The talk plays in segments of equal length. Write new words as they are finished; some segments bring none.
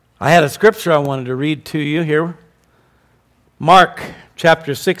I had a scripture I wanted to read to you here. Mark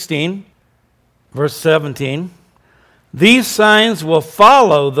chapter 16, verse 17. These signs will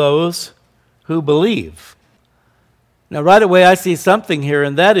follow those who believe. Now, right away, I see something here,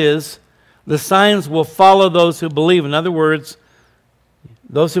 and that is the signs will follow those who believe. In other words,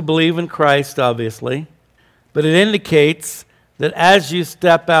 those who believe in Christ, obviously. But it indicates that as you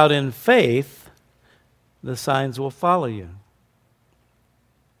step out in faith, the signs will follow you.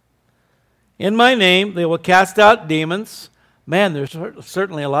 In my name, they will cast out demons. Man, there's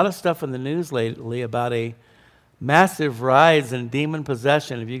certainly a lot of stuff in the news lately about a massive rise in demon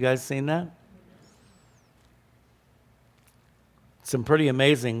possession. Have you guys seen that? Some pretty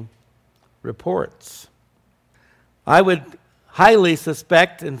amazing reports. I would highly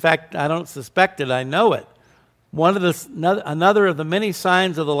suspect, in fact, I don't suspect it, I know it, another of the many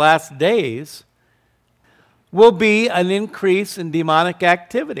signs of the last days will be an increase in demonic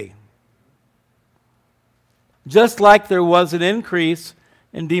activity. Just like there was an increase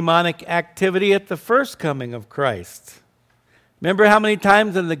in demonic activity at the first coming of Christ. Remember how many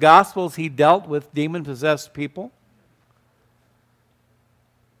times in the Gospels he dealt with demon-possessed people?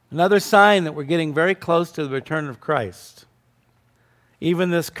 Another sign that we're getting very close to the return of Christ. Even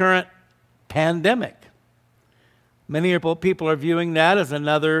this current pandemic. Many people are viewing that as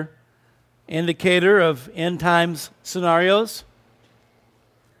another indicator of end times scenarios.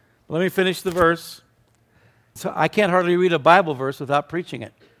 Let me finish the verse. So I can't hardly read a Bible verse without preaching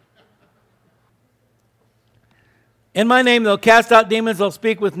it. In my name they'll cast out demons, they'll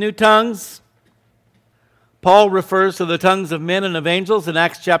speak with new tongues. Paul refers to the tongues of men and of angels in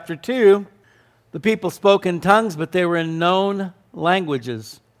Acts chapter 2. The people spoke in tongues, but they were in known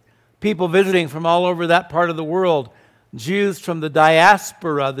languages. People visiting from all over that part of the world. Jews from the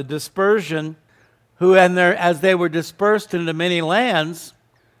diaspora, the dispersion, who as they were dispersed into many lands,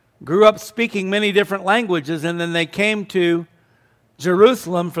 grew up speaking many different languages, and then they came to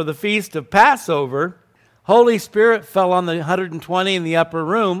Jerusalem for the feast of Passover. Holy Spirit fell on the 120 in the upper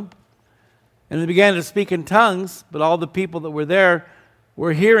room, and they began to speak in tongues, but all the people that were there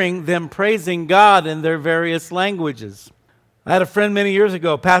were hearing them praising God in their various languages. I had a friend many years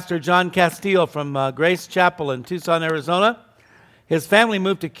ago, Pastor John Castile from Grace Chapel in Tucson, Arizona. His family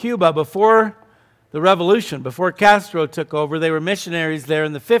moved to Cuba before the revolution, before Castro took over. They were missionaries there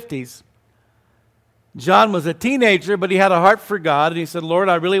in the 50s. John was a teenager, but he had a heart for God, and he said, Lord,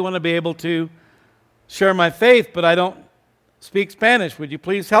 I really want to be able to share my faith, but I don't speak Spanish. Would you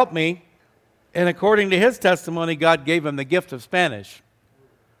please help me? And according to his testimony, God gave him the gift of Spanish.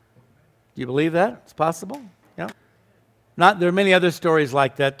 Do you believe that? It's possible? Yeah. There are many other stories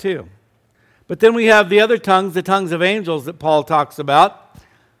like that too. But then we have the other tongues, the tongues of angels that Paul talks about.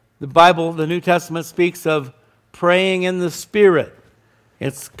 The Bible, the New Testament speaks of praying in the Spirit.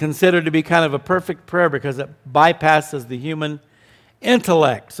 It's considered to be kind of a perfect prayer because it bypasses the human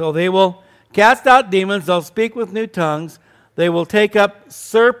intellect. So they will cast out demons, they'll speak with new tongues, they will take up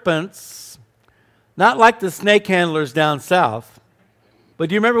serpents, not like the snake handlers down south. But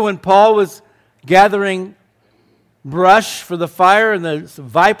do you remember when Paul was gathering brush for the fire and the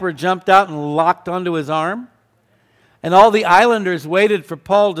viper jumped out and locked onto his arm? And all the islanders waited for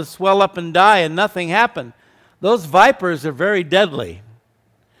Paul to swell up and die, and nothing happened. Those vipers are very deadly.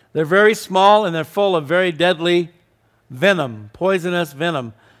 They're very small, and they're full of very deadly venom, poisonous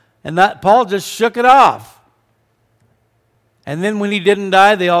venom. And Paul just shook it off. And then when he didn't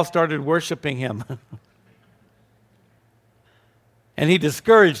die, they all started worshiping him. And he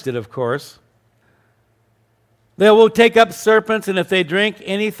discouraged it, of course. They will take up serpents, and if they drink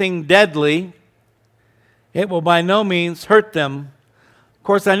anything deadly, it will by no means hurt them. Of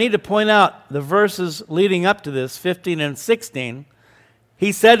course, I need to point out the verses leading up to this, 15 and 16.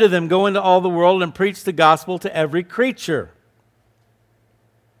 He said to them, go into all the world and preach the gospel to every creature.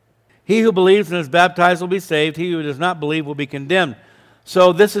 He who believes and is baptized will be saved. He who does not believe will be condemned.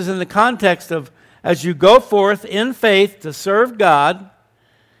 So this is in the context of as you go forth in faith to serve God,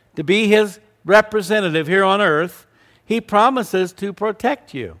 to be His representative here on earth, He promises to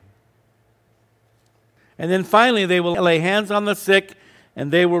protect you. And then finally, they will lay hands on the sick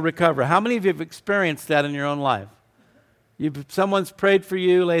and they will recover. How many of you have experienced that in your own life? Someone's prayed for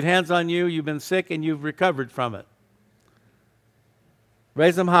you, laid hands on you, you've been sick, and you've recovered from it.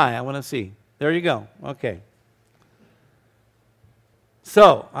 Raise them high, I want to see. There you go. Okay.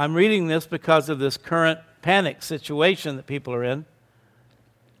 So, I'm reading this because of this current panic situation that people are in.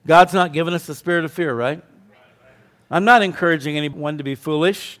 God's not given us the spirit of fear, right? I'm not encouraging anyone to be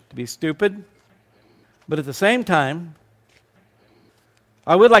foolish, to be stupid. But at the same time,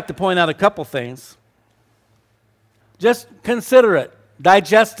 I would like to point out a couple things. Just consider it.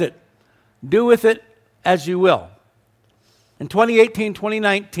 Digest it. Do with it as you will. In 2018,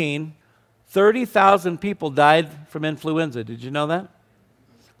 2019, 30,000 people died from influenza. Did you know that?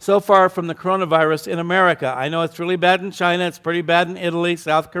 So far from the coronavirus in America. I know it's really bad in China. It's pretty bad in Italy,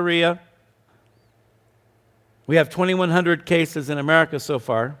 South Korea. We have 2,100 cases in America so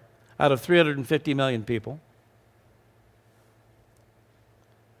far out of 350 million people.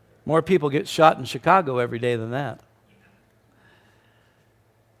 More people get shot in Chicago every day than that.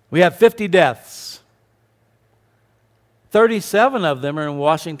 We have 50 deaths. 37 of them are in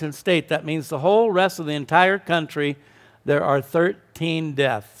Washington State. That means the whole rest of the entire country, there are 13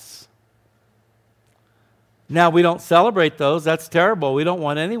 deaths. Now, we don't celebrate those. That's terrible. We don't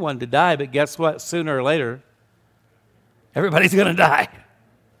want anyone to die, but guess what? Sooner or later, everybody's going to die,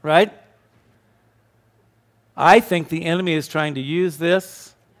 right? I think the enemy is trying to use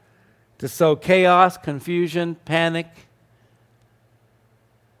this to sow chaos, confusion, panic,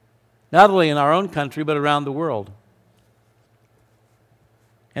 not only in our own country, but around the world.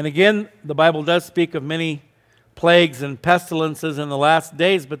 And again, the Bible does speak of many plagues and pestilences in the last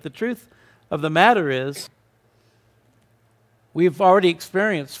days, but the truth of the matter is, we've already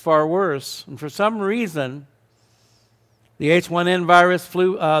experienced far worse. And for some reason, the H1N virus,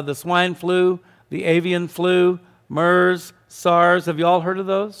 the swine flu, the avian flu, MERS, SARS, have you all heard of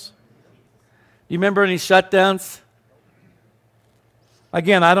those? Do you remember any shutdowns?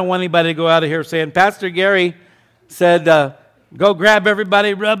 Again, I don't want anybody to go out of here saying, Pastor Gary said, go grab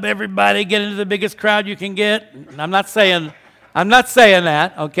everybody, rub everybody, get into the biggest crowd you can get. I'm not saying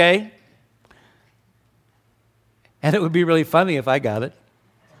that, okay? And it would be really funny if I got it.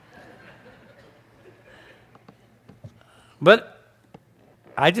 But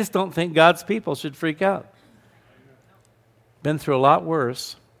I just don't think God's people should freak out. Been through a lot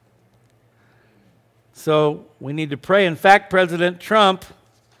worse. So we need to pray. In fact, President Trump,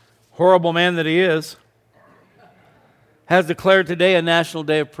 horrible man that he is, has declared today a national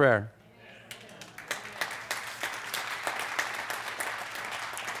day of prayer.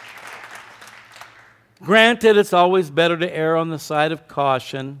 Granted, it's always better to err on the side of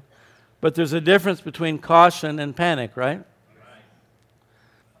caution, but there's a difference between caution and panic, right?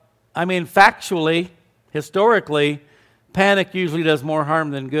 I mean, factually, historically, panic usually does more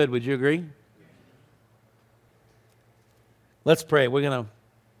harm than good. Would you agree? Let's pray. We're going to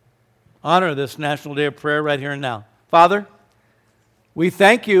honor this National Day of Prayer right here and now. Father, we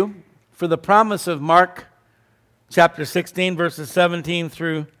thank you for the promise of Mark chapter 16, verses 17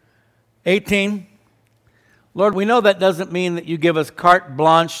 through 18. Lord, we know that doesn't mean that you give us carte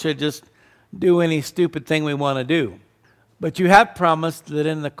blanche to just do any stupid thing we want to do. But you have promised that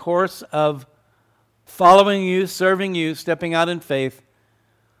in the course of following you, serving you, stepping out in faith,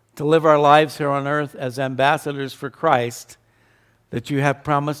 to live our lives here on earth as ambassadors for Christ, that you have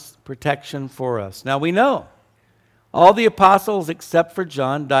promised protection for us. Now we know all the apostles except for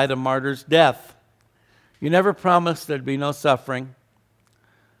John died a martyr's death. You never promised there'd be no suffering.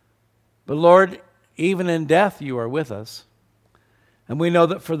 But Lord, even in death you are with us. And we know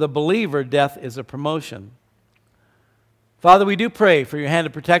that for the believer, death is a promotion. Father, we do pray for your hand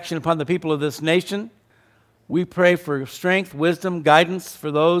of protection upon the people of this nation. We pray for strength, wisdom, guidance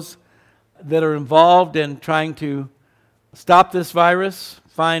for those that are involved in trying to stop this virus,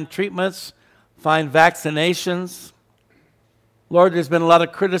 find treatments, find vaccinations. Lord, there's been a lot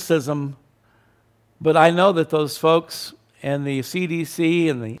of criticism, but I know that those folks and the CDC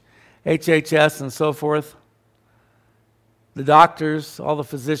and the HHS and so forth, the doctors, all the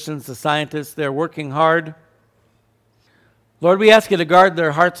physicians, the scientists, they're working hard. Lord, we ask you to guard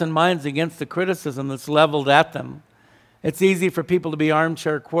their hearts and minds against the criticism that's leveled at them. It's easy for people to be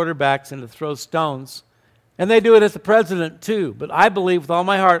armchair quarterbacks and to throw stones. And they do it as the president too. But I believe with all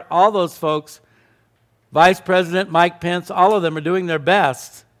my heart, all those folks, Vice President Mike Pence, all of them are doing their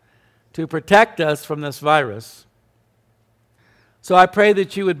best to protect us from this virus. So I pray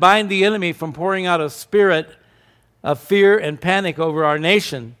that you would bind the enemy from pouring out a spirit of fear and panic over our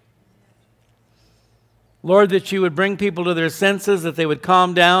nation. Lord, that you would bring people to their senses, that they would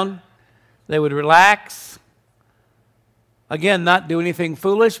calm down, they would relax. Again, not do anything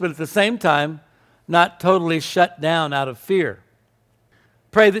foolish, but at the same time, not totally shut down out of fear.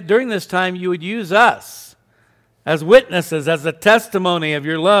 Pray that during this time you would use us as witnesses, as a testimony of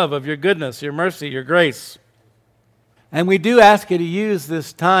your love, of your goodness, your mercy, your grace. And we do ask you to use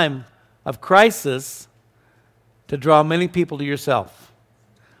this time of crisis to draw many people to yourself.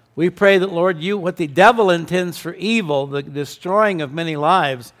 We pray that, Lord, what the devil intends for evil, the destroying of many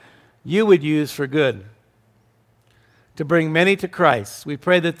lives, you would use for good, to bring many to Christ. We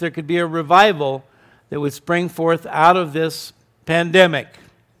pray that there could be a revival that would spring forth out of this pandemic.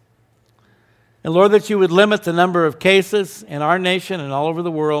 And Lord, that you would limit the number of cases in our nation and all over the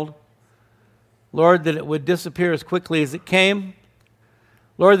world. Lord, that it would disappear as quickly as it came.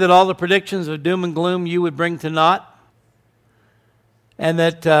 Lord, that all the predictions of doom and gloom you would bring to naught. And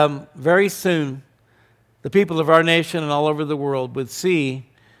that very soon the people of our nation and all over the world would see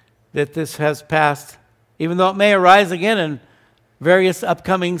that this has passed, even though it may arise again in various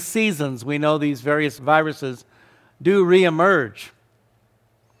upcoming seasons. We know these various viruses do reemerge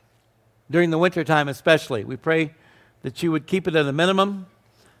during the wintertime especially. We pray that you would keep it at a minimum,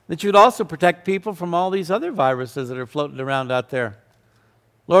 that you would also protect people from all these other viruses that are floating around out there.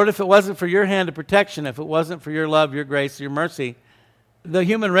 Lord, if it wasn't for your hand of protection, if it wasn't for your love, your grace, your mercy, the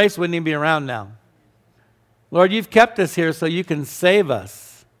human race wouldn't even be around now. Lord, you've kept us here so you can save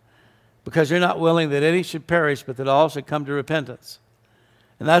us, because you're not willing that any should perish, but that all should come to repentance.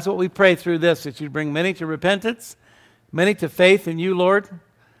 And that's what we pray through this, that you'd bring many to repentance, many to faith in you, Lord.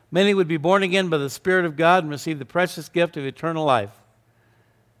 Many would be born again by the Spirit of God and receive the precious gift of eternal life.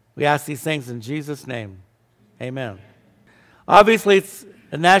 We ask these things in Jesus' name. Amen. Obviously, it's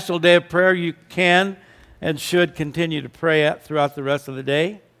a National Day of Prayer. You can and should continue to pray throughout the rest of the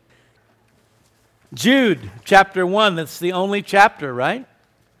day. Jude, chapter 1, that's the only chapter, right?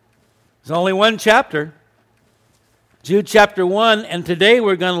 There's only one chapter. Jude chapter 1, and today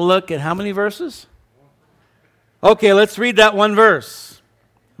we're going to look at how many verses? Okay, let's read that one verse.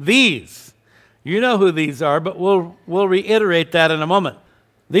 These, you know who these are, but we'll reiterate that in a moment.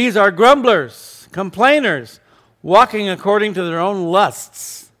 These are grumblers, complainers, walking according to their own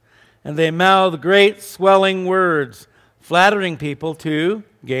lusts, and they mouth great swelling words, flattering people to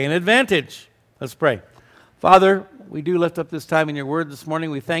gain advantage. Let's pray. Father, we do lift up this time in your word this morning.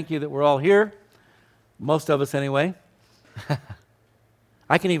 We thank you that we're all here, most of us anyway.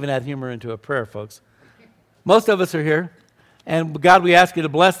 I can even add humor into a prayer, folks. Most of us are here. And God, we ask you to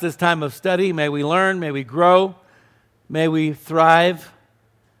bless this time of study. May we learn, may we grow, may we thrive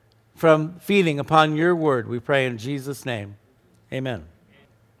from feeding upon your word. We pray in Jesus' name. Amen.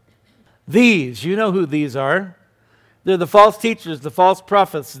 These, you know who these are. They're the false teachers, the false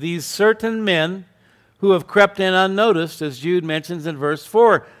prophets, these certain men who have crept in unnoticed, as Jude mentions in verse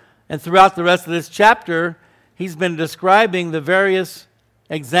 4. And throughout the rest of this chapter, he's been describing the various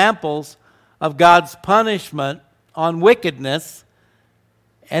examples of God's punishment on wickedness,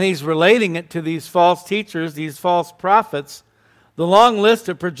 and he's relating it to these false teachers, these false prophets. The long list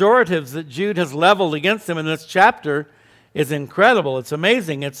of pejoratives that Jude has leveled against them in this chapter is incredible. It's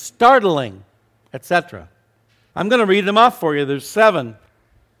amazing. It's startling, etc. I'm going to read them off for you. There's 7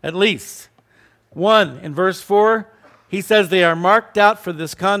 at least. 1, in verse 4, he says they are marked out for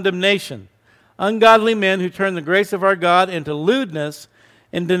this condemnation. Ungodly men who turn the grace of our God into lewdness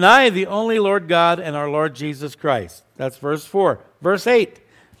and deny the only Lord God and our Lord Jesus Christ. That's verse 4. Verse 8,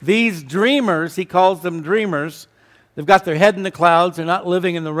 these dreamers, he calls them dreamers. They've got their head in the clouds. They're not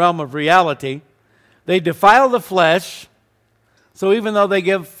living in the realm of reality. They defile the flesh. So even though they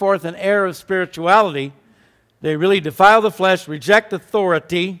give forth an air of spirituality, they really defile the flesh, reject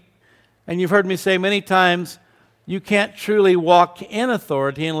authority. And you've heard me say many times, you can't truly walk in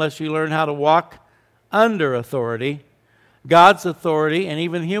authority unless you learn how to walk under authority. God's authority and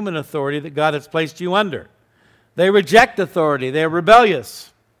even human authority that God has placed you under. They reject authority. They're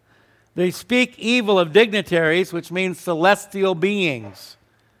rebellious. They speak evil of dignitaries, which means celestial beings.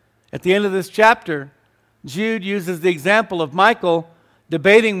 At the end of this chapter, Jude uses the example of Michael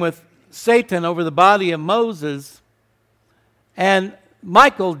debating with Satan over the body of Moses, and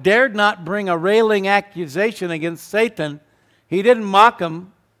Michael dared not bring a railing accusation against Satan. He didn't mock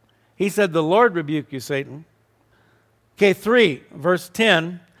him. He said, "The Lord rebuke you, Satan." Okay, 3, verse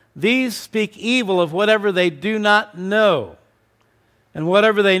 10, these speak evil of whatever they do not know and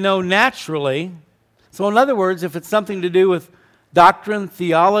whatever they know naturally. So in other words, if it's something to do with doctrine,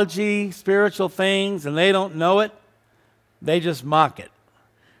 theology, spiritual things, and they don't know it, they just mock it.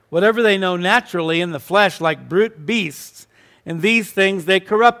 Whatever they know naturally in the flesh, like brute beasts, in these things they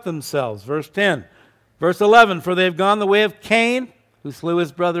corrupt themselves. Verse 10. Verse 11, for they have gone the way of Cain, who slew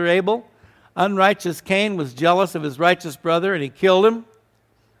his brother Abel. Unrighteous Cain was jealous of his righteous brother, and he killed him.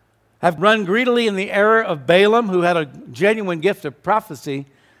 Have run greedily in the error of Balaam, who had a genuine gift of prophecy,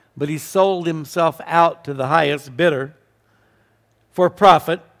 but he sold himself out to the highest bidder for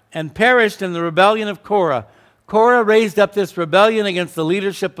profit, and perished in the rebellion of Korah. Korah raised up this rebellion against the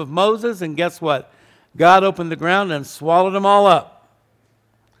leadership of Moses, and guess what? God opened the ground and swallowed them all up.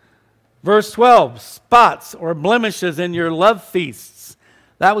 Verse 12, spots or blemishes in your love feasts.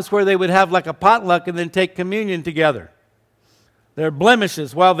 That was where they would have like a potluck and then take communion together. They're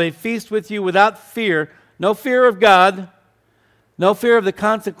blemishes while they feast with you without fear, no fear of God. no fear of the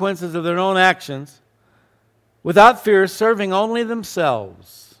consequences of their own actions, without fear serving only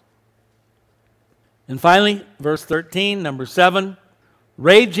themselves. And finally, verse 13, number 7,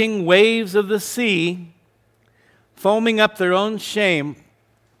 raging waves of the sea, foaming up their own shame,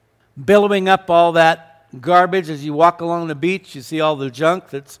 billowing up all that garbage. As you walk along the beach, you see all the junk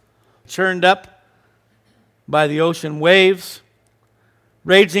that's churned up by the ocean waves.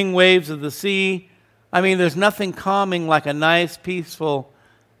 Raging waves of the sea. I mean, there's nothing calming like a nice, peaceful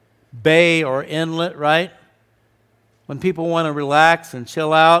bay or inlet, right? When people want to relax and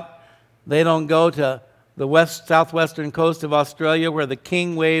chill out, they don't go to the southwestern coast of Australia where the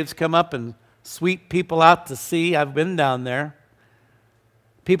king waves come up and sweep people out to sea. I've been down there.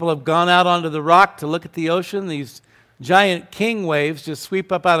 People have gone out onto the rock to look at the ocean. These giant king waves just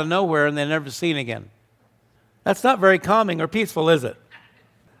sweep up out of nowhere and they're never seen again. That's not very calming or peaceful, is it?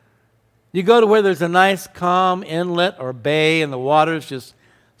 You go to where there's a nice, calm inlet or bay and the water's just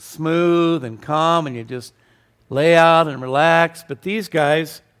smooth and calm and you just lay out and relax. But these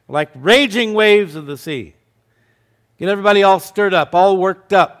guys are like raging waves of the sea. Get everybody all stirred up, all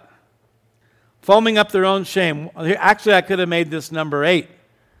worked up, foaming up their own shame. Actually, I could have made this number 8.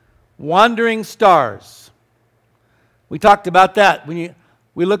 Wandering stars. We talked about that. When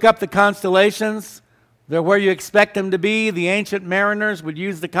we look up the constellations, they're where you expect them to be. The ancient mariners would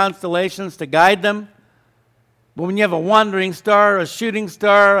use the constellations to guide them. But when you have a wandering star, a shooting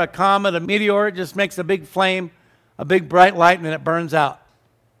star, a comet, a meteor, it just makes a big flame, a big bright light, and then it burns out.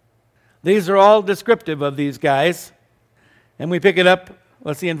 These are all descriptive of these guys. And we pick it up,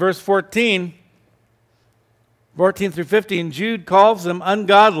 let's see, in verse 14 through 15, Jude calls them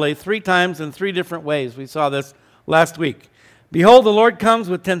ungodly 3 times in 3 different ways. We saw this last week. Behold, the Lord comes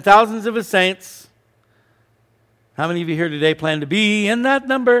with 10,000s of his saints. How many of you here today plan to be in that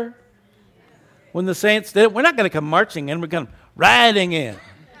number? When the saints, we're not going to come marching in, we're going to come riding in.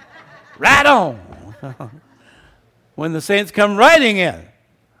 Right on. When the saints come riding in.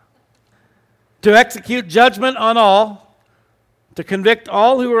 To execute judgment on all, to convict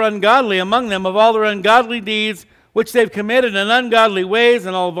all who are ungodly among them of all their ungodly deeds which they've committed in ungodly ways,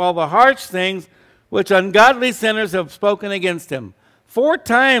 and all the harsh things which ungodly sinners have spoken against him. 4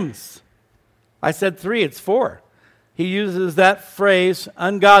 times. I said 3, it's 4. He uses that phrase,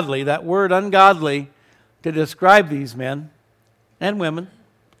 ungodly, that word ungodly, to describe these men and women.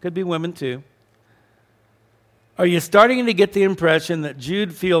 Could be women too. Are you starting to get the impression that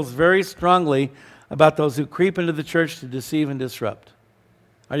Jude feels very strongly about those who creep into the church to deceive and disrupt?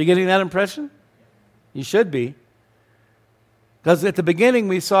 Are you getting that impression? You should be. Because at the beginning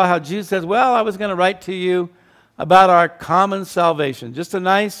we saw how Jude says, well, I was going to write to you about our common salvation. Just a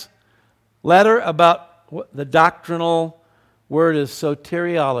nice letter about the doctrinal word is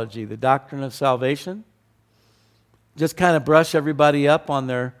soteriology, the doctrine of salvation. Just kind of brush everybody up on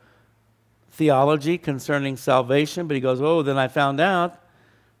their theology concerning salvation. But he goes, oh, then I found out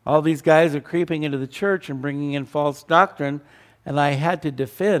all these guys are creeping into the church and bringing in false doctrine, and I had to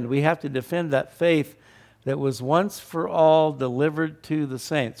defend. We have to defend that faith that was once for all delivered to the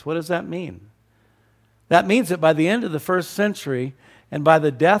saints. What does that mean? That means that by the end of the 1st century and by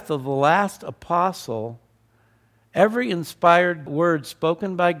the death of the last apostle, every inspired word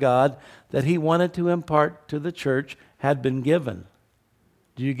spoken by God that he wanted to impart to the church had been given.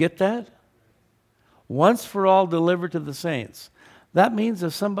 Do you get that? Once for all delivered to the saints. That means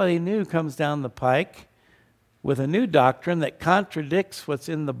if somebody new comes down the pike with a new doctrine that contradicts what's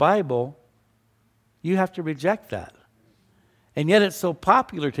in the Bible, you have to reject that. And yet it's so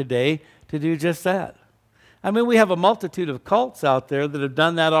popular today to do just that. I mean, we have a multitude of cults out there that have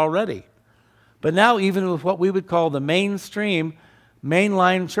done that already. But now even with what we would call the mainstream,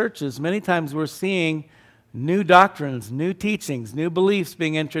 mainline churches, many times we're seeing new doctrines, new teachings, new beliefs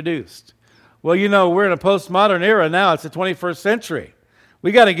being introduced. Well, you know, we're in a postmodern era now. It's the 21st century.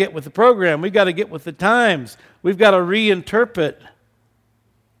 We got to get with the program. We got to get with the times. We've got to reinterpret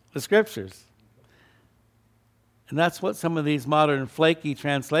the scriptures. And that's what some of these modern flaky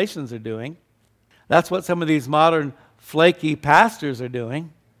translations are doing. That's what some of these modern flaky pastors are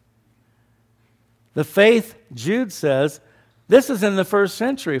doing. The faith, Jude says, this is in the 1st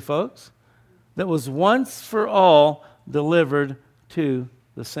century, folks, that was once for all delivered to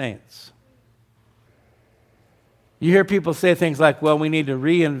the saints. You hear people say things like, well, we need to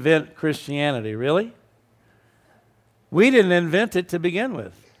reinvent Christianity. Really? We didn't invent it to begin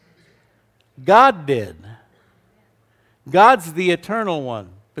with. God did. God's the eternal one,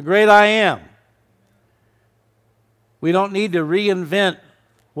 the great I am. We don't need to reinvent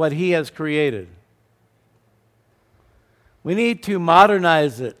what he has created. We need to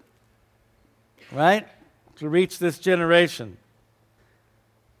modernize it, right? To reach this generation.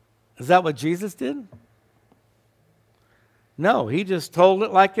 Is that what Jesus did? No, he just told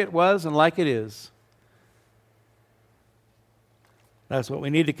it like it was and like it is. That's what we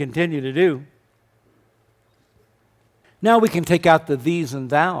need to continue to do. Now we can take out the these and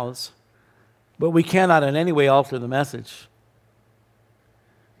thous, but we cannot in any way alter the message.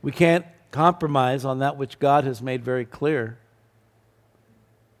 We can't compromise on that which God has made very clear.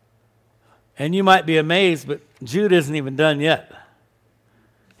 And you might be amazed, but Jude isn't even done yet.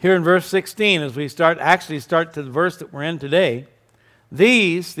 Here in verse 16, as we start to the verse that we're in today,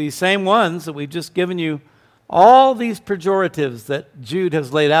 these same ones that we've just given you, all these pejoratives that Jude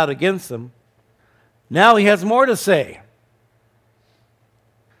has laid out against them, now he has more to say.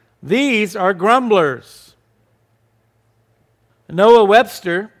 These are grumblers. Noah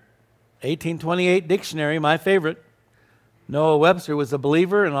Webster, 1828 dictionary, my favorite. Noah Webster was a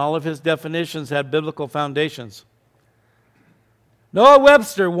believer, and all of his definitions had biblical foundations. Noah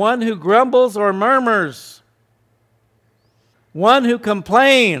Webster, one who grumbles or murmurs, one who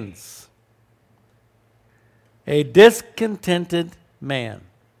complains, a discontented man.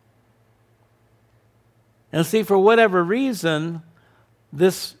 And see, for whatever reason,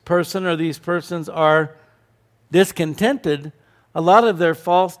 this person or these persons are discontented, a lot of their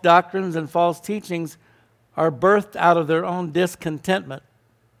false doctrines and false teachings are birthed out of their own discontentment.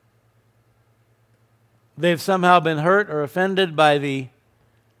 They've somehow been hurt or offended by the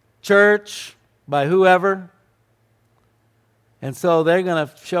church, by whoever, and so they're going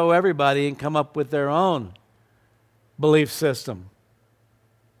to show everybody and come up with their own belief system.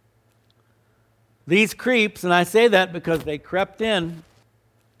 These creeps, and I say that because they crept in,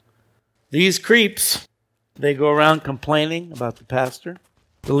 these creeps, they go around complaining about the pastor,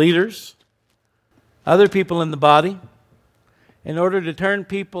 the leaders, other people in the body, in order to turn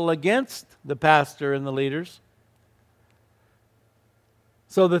people against the pastor and the leaders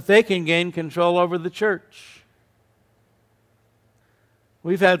so that they can gain control over the church.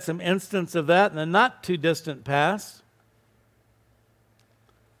 We've had some instance of that in the not too distant past.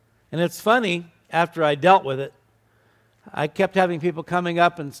 And it's funny, after I dealt with it, I kept having people coming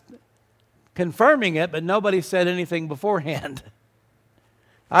up and confirming it, but nobody said anything beforehand.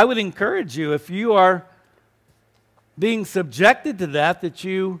 I would encourage you, if you are being subjected to that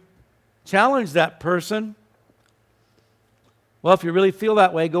you challenge that person. Well, if you really feel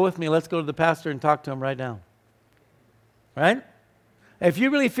that way, go with me. Let's go to the pastor and talk to him right now. Right? If you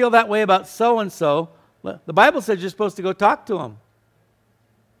really feel that way about so-and-so, the Bible says you're supposed to go talk to him.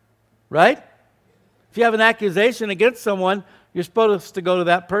 Right? If you have an accusation against someone, you're supposed to go to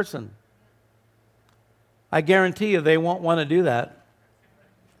that person. I guarantee you they won't want to do that.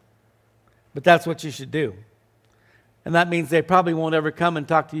 But that's what you should do. And that means they probably won't ever come and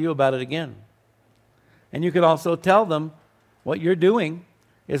talk to you about it again. And you could also tell them what you're doing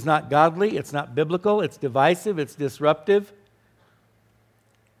is not godly, it's not biblical, it's divisive, it's disruptive.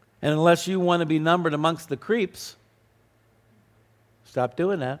 And unless you want to be numbered amongst the creeps, stop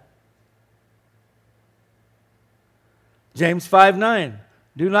doing that. James 5:9,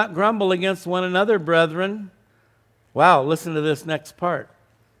 do not grumble against one another, brethren. Wow, listen to this next part.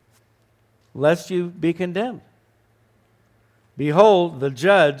 Lest you be condemned. Behold, the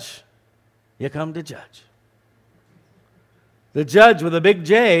judge, you come to judge. The judge with a big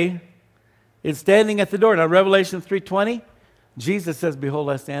J is standing at the door. Now, Revelation 3:20, Jesus says, behold,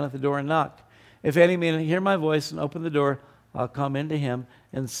 I stand at the door and knock. If any man hear my voice and open the door, I'll come into him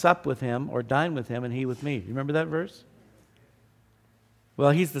and sup with him or dine with him and he with me. You remember that verse?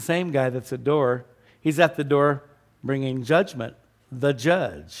 Well, he's the same guy that's at the door. He's at the door bringing judgment. The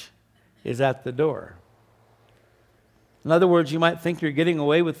judge is at the door. In other words, you might think you're getting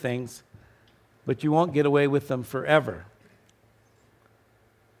away with things, but you won't get away with them forever.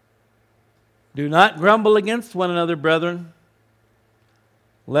 Do not grumble against one another, brethren,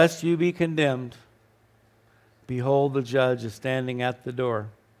 lest you be condemned. Behold, the judge is standing at the door.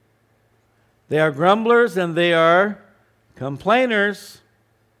 They are grumblers and they are complainers.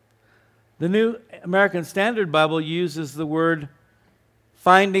 The New American Standard Bible uses the word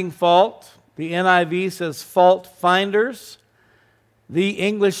finding fault. The NIV says fault finders. The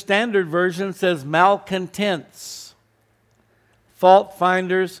English Standard Version says malcontents. Fault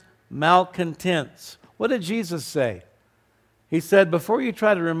finders, malcontents. What did Jesus say? He said, before you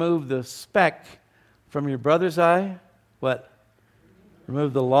try to remove the speck from your brother's eye, what?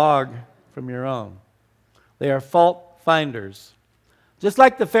 Remove the log from your own. They are fault finders. Just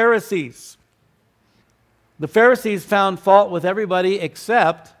like the Pharisees. The Pharisees found fault with everybody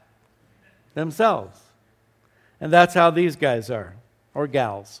except themselves. And that's how these guys are, or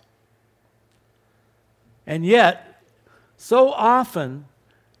gals. And yet, so often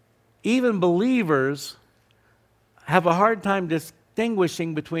even believers have a hard time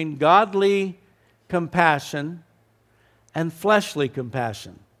distinguishing between godly compassion and fleshly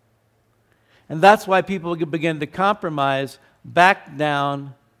compassion. And that's why people begin to compromise, back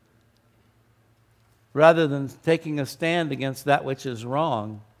down, rather than taking a stand against that which is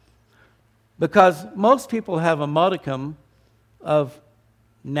wrong. Because most people have a modicum of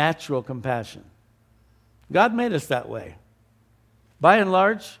natural compassion. God made us that way. By and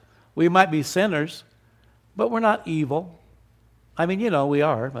large, we might be sinners, but we're not evil. I mean, we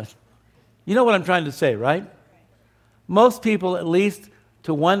are, but you know what I'm trying to say, right? Most people, at least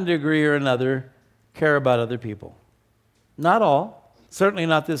to one degree or another, care about other people. Not all. Certainly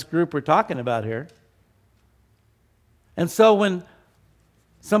not this group we're talking about here. And so when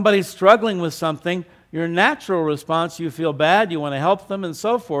somebody's struggling with something, your natural response, you feel bad, you want to help them and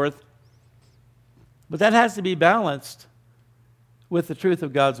so forth. But that has to be balanced with the truth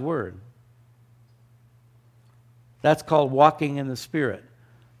of God's Word. That's called walking in the Spirit.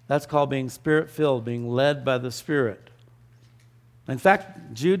 That's called being Spirit-filled, being led by the Spirit. In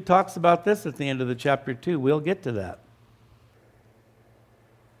fact, Jude talks about this at the end of the chapter 2. We'll get to that.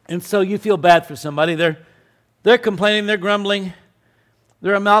 And so you feel bad for somebody. They're complaining, they're grumbling,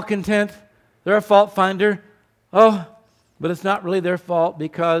 they're a malcontent, they're a fault finder. Oh, but it's not really their fault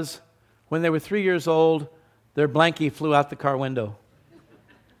because when they were 3 years old, their blankie flew out the car window.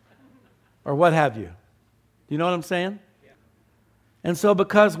 Or what have you. Do you know what I'm saying? Yeah. And so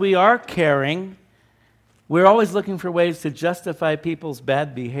because we are caring, we're always looking for ways to justify people's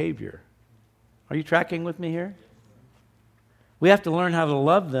bad behavior. Are you tracking with me here? We have to learn how to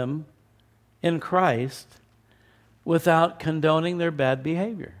love them in Christ without condoning their bad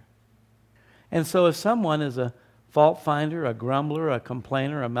behavior. And so if someone is a fault finder, a grumbler, a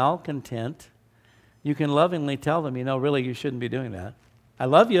complainer, a malcontent, you can lovingly tell them, really you shouldn't be doing that. I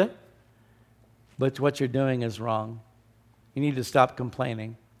love you, but what you're doing is wrong. You need to stop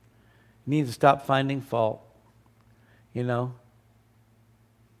complaining. You need to stop finding fault.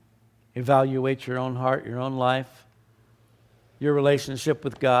 Evaluate your own heart, your own life, your relationship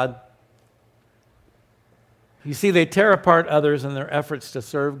with God. You see, they tear apart others in their efforts to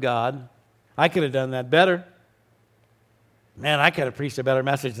serve God. I could have done that better. Man, I could have preached a better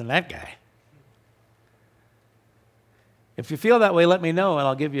message than that guy. If you feel that way, let me know and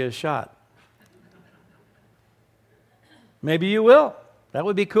I'll give you a shot. Maybe you will. That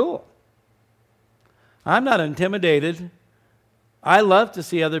would be cool. I'm not intimidated. I love to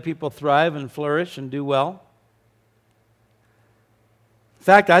see other people thrive and flourish and do well. In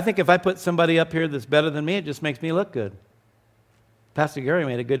fact, I think if I put somebody up here that's better than me, it just makes me look good. Pastor Gary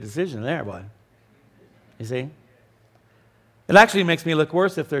made a good decision there, boy. You see? It actually makes me look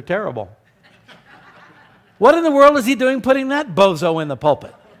worse if they're terrible. What in the world is he doing putting that bozo in the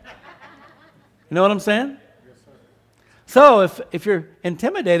pulpit? You know what I'm saying? So if you're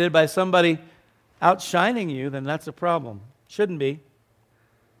intimidated by somebody outshining you, then that's a problem. Shouldn't be.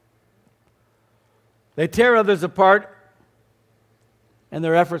 They tear others apart in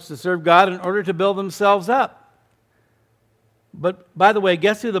their efforts to serve God in order to build themselves up. But by the way,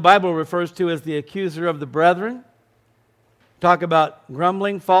 guess who the Bible refers to as the accuser of the brethren? Talk about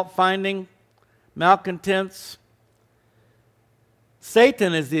grumbling, fault-finding, malcontents.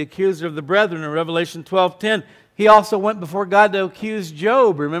 Satan is the accuser of the brethren in Revelation 12:10. He also went before God to accuse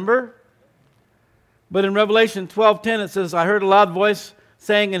Job, remember? But in Revelation 12:10 it says, I heard a loud voice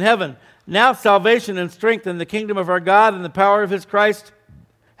saying in heaven, now salvation and strength in the kingdom of our God and the power of his Christ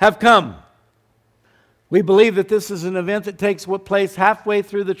have come. We believe that this is an event that takes place halfway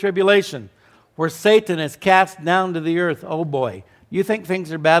through the tribulation, where Satan is cast down to the earth. Oh boy, you think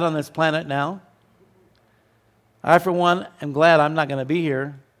things are bad on this planet now? I, for one, am glad I'm not going to be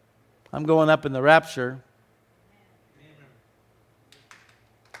here. I'm going up in the rapture.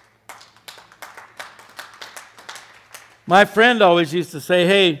 My friend always used to say,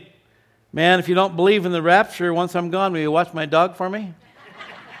 hey, man, if you don't believe in the rapture, once I'm gone, will you watch my dog for me?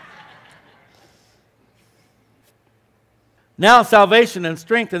 Now salvation and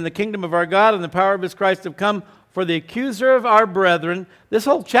strength in the kingdom of our God and the power of his Christ have come, for the accuser of our brethren. This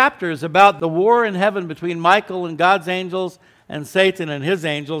whole chapter is about the war in heaven between Michael and God's angels and Satan and his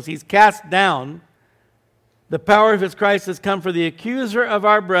angels. He's cast down. The power of his Christ has come, for the accuser of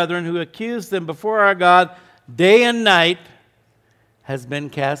our brethren who accused them before our God day and night has been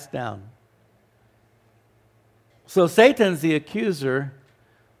cast down. So Satan's the accuser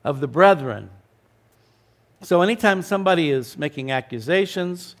of the brethren. So anytime somebody is making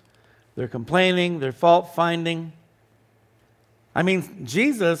accusations, they're complaining, they're fault-finding. I mean,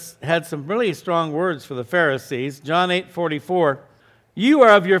 Jesus had some really strong words for the Pharisees. John 8:44, You are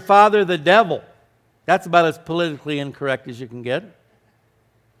of your father the devil. That's about as politically incorrect as you can get.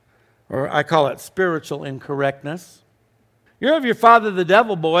 Or I call it spiritual incorrectness. You're of your father the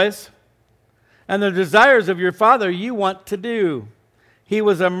devil, boys. And the desires of your father you want to do. He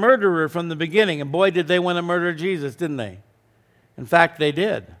was a murderer from the beginning. And boy, did they want to murder Jesus, didn't they? In fact, they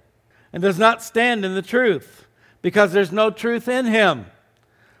did. And does not stand in the truth, because there's no truth in him.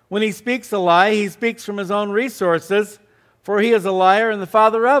 When he speaks a lie, he speaks from his own resources, for he is a liar and the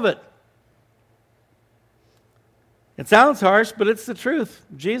father of it. It sounds harsh, but it's the truth.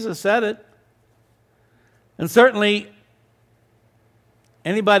 Jesus said it. And certainly,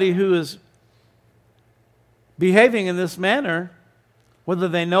 anybody who is behaving in this manner, whether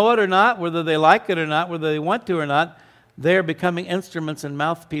they know it or not, whether they like it or not, whether they want to or not, they're becoming instruments and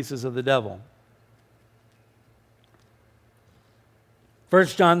mouthpieces of the devil. 1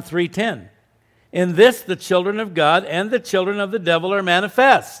 John 3:10. In this the children of God and the children of the devil are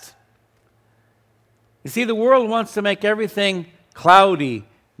manifest. You see, the world wants to make everything cloudy,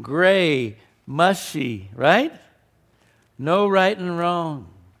 gray, mushy, right? No right and wrong.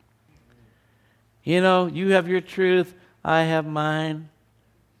 You know, you have your truth, I have mine.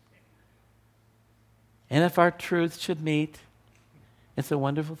 And if our truths should meet, it's a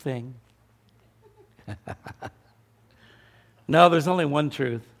wonderful thing. No, there's only one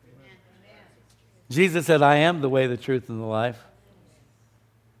truth. Jesus said, I am the way, the truth, and the life.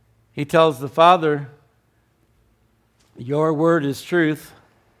 He tells the Father, your word is truth.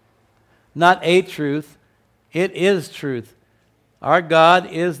 Not a truth, it is truth. Our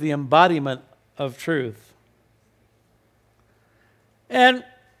God is the embodiment of truth. And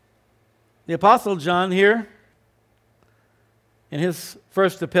the Apostle John here, in his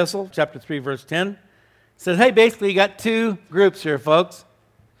first epistle, chapter 3, verse 10, says, hey, basically you got two groups here, folks.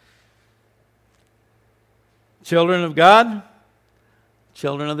 Children of God,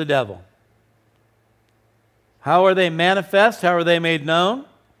 children of the devil. How are they manifest? How are they made known?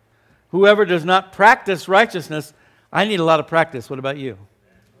 Whoever does not practice righteousness, I need a lot of practice. What about you?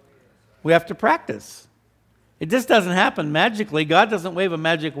 We have to practice. It just doesn't happen magically. God doesn't wave a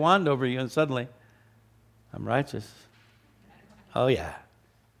magic wand over you and suddenly, I'm righteous. Oh, yeah.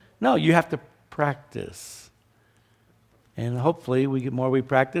 No, you have to practice. And hopefully, the more we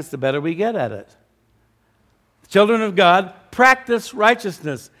practice, the better we get at it. Children of God, practice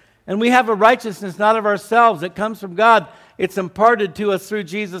righteousness. And we have a righteousness not of ourselves. It comes from God. It's imparted to us through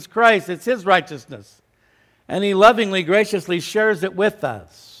Jesus Christ. It's His righteousness. And He lovingly, graciously shares it with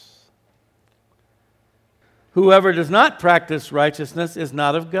us. Whoever does not practice righteousness is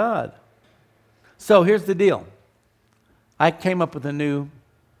not of God. So here's the deal. I came up with a new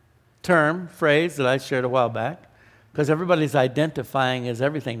term, phrase that I shared a while back, because everybody's identifying as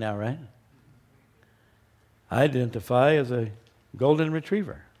everything now, right? I identify as a golden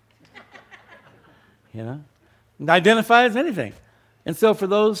retriever. You know? Identify as anything. And so for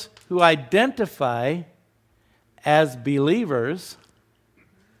those who identify as believers,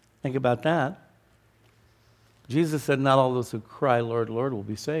 think about that. Jesus said, not all those who cry, Lord, Lord, will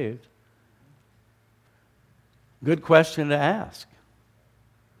be saved. Good question to ask.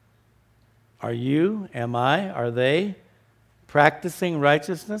 Are you, am I, are they practicing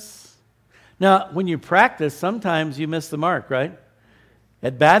righteousness? Now, when you practice, sometimes you miss the mark, right?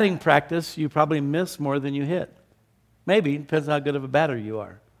 At batting practice, you probably miss more than you hit. Maybe, depends on how good of a batter you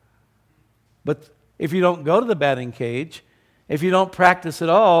are. But if you don't go to the batting cage, if you don't practice at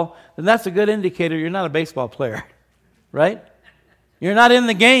all, then that's a good indicator you're not a baseball player, right? You're not in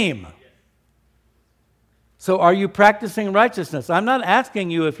the game. So are you practicing righteousness? I'm not asking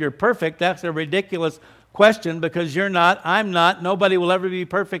you if you're perfect. That's a ridiculous question because you're not, I'm not, nobody will ever be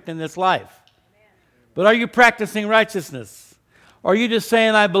perfect in this life. But are you practicing righteousness? Or are you just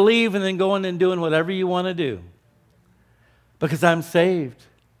saying, I believe, and then going and doing whatever you want to do? Because I'm saved.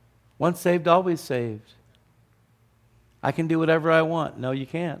 Once saved, always saved. I can do whatever I want. No, you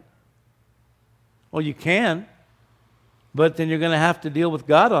can't. Well, you can, but then you're going to have to deal with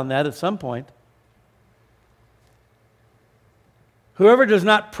God on that at some point. Whoever does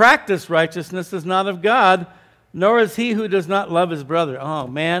not practice righteousness is not of God, nor is he who does not love his brother. Oh,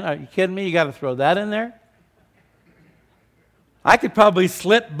 man, are you kidding me? You got to throw that in there? I could probably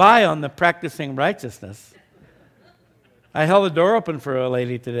slip by on the practicing righteousness. I held the door open for a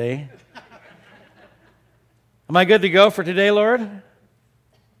lady today. Am I good to go for today, Lord?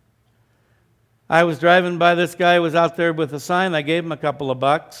 I was driving by this guy who was out there with a sign. I gave him a couple of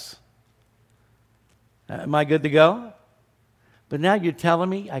bucks. Am I good to go? But now you're telling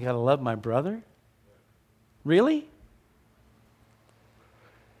me I got to love my brother? Really?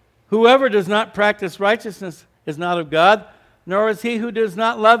 Whoever does not practice righteousness is not of God, nor is he who does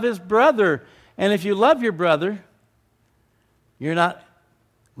not love his brother. And if you love your brother, you're not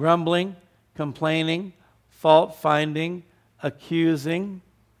grumbling, complaining, fault-finding, accusing.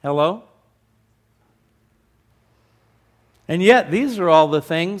 Hello? And yet, these are all the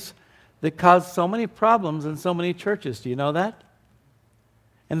things that cause so many problems in so many churches. Do you know that?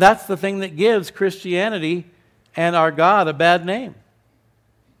 And that's the thing that gives Christianity and our God a bad name.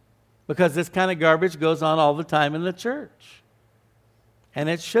 Because this kind of garbage goes on all the time in the church. And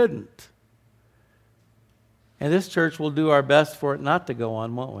it shouldn't. And this church will do our best for it not to go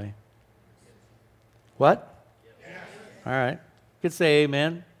on, won't we? What? Yes. All right. You could say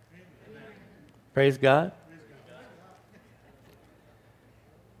amen. Amen. Praise God.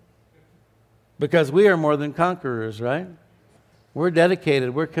 Because we are more than conquerors, right? We're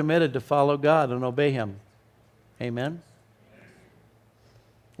dedicated. We're committed to follow God and obey Him. Amen.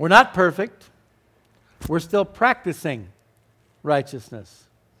 We're not perfect. We're still practicing righteousness.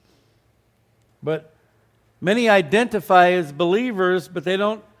 But many identify as believers, but they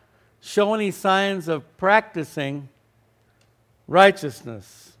don't show any signs of practicing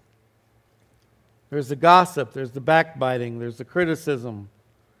righteousness. There's the gossip, there's the backbiting, there's the criticism.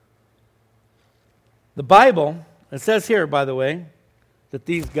 The Bible, it says here, by the way, that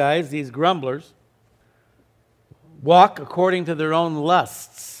these guys, these grumblers, walk according to their own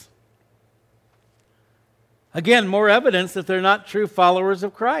lusts. Again, more evidence that they're not true followers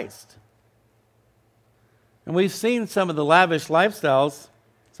of Christ. And we've seen some of the lavish lifestyles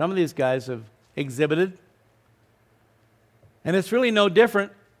some of these guys have exhibited. And it's really no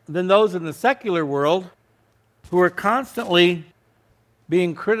different than those in the secular world who are constantly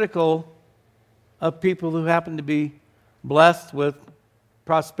being critical of people who happen to be blessed with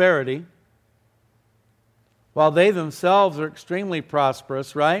prosperity, while they themselves are extremely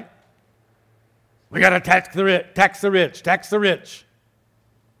prosperous, right? We got to tax the rich, tax the rich.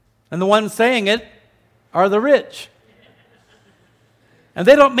 And the ones saying it are the rich. And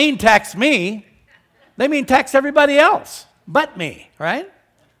they don't mean tax me. They mean tax everybody else but me, right?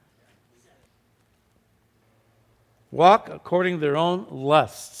 Walk according to their own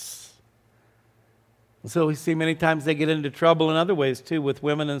lusts. And so we see many times they get into trouble in other ways too, with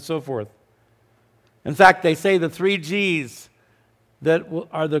women and so forth. In fact, they say the 3 G's that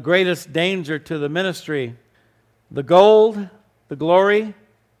are the greatest danger to the ministry: the gold, the glory,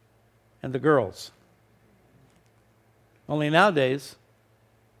 and the girls. Only nowadays,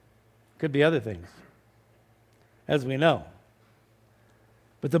 could be other things, as we know.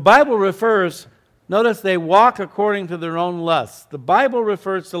 But the Bible refers, notice they walk according to their own lusts. The Bible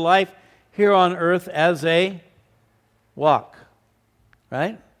refers to life here on earth as a walk,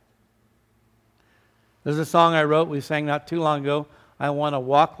 right? There's a song I wrote, we sang not too long ago, I want to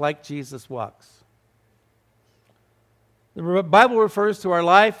walk like Jesus walks. The Bible refers to our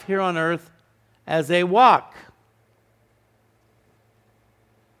life here on earth as a walk.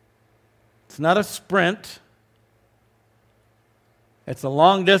 It's not a sprint. It's a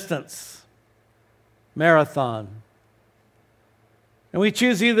long distance marathon. And we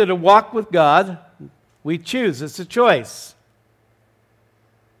choose either to walk with God. We choose. It's a choice.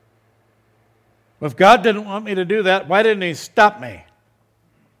 If God didn't want me to do that, why didn't He stop me?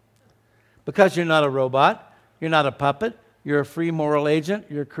 Because you're not a robot. You're not a puppet. You're a free moral agent.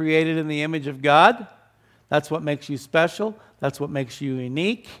 You're created in the image of God. That's what makes you special. That's what makes you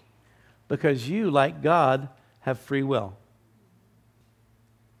unique. Because you, like God, have free will.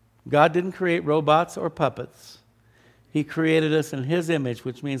 God didn't create robots or puppets. He created us in His image,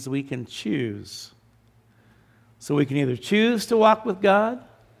 which means we can choose. So we can either choose to walk with God,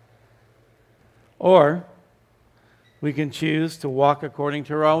 or we can choose to walk according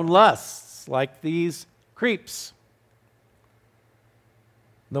to our own lusts, like these creeps.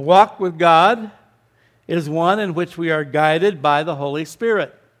 The walk with God is one in which we are guided by the Holy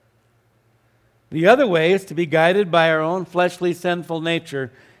Spirit. The other way is to be guided by our own fleshly, sinful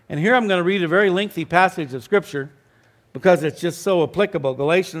nature. And here I'm going to read a very lengthy passage of Scripture because it's just so applicable.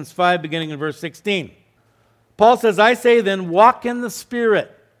 Galatians 5, beginning in verse 16. Paul says, I say then, walk in the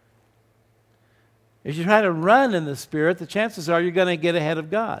Spirit. If you try to run in the Spirit, the chances are you're going to get ahead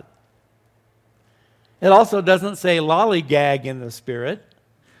of God. It also doesn't say lollygag in the Spirit.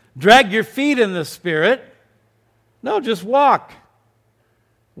 Drag your feet in the Spirit. No, just walk.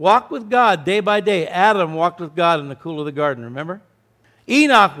 Walk with God day by day. Adam walked with God in the cool of the garden, remember?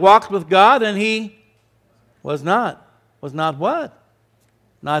 Enoch walked with God and he was not. Was not what?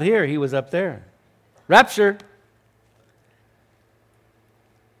 Not here, he was up there. Rapture.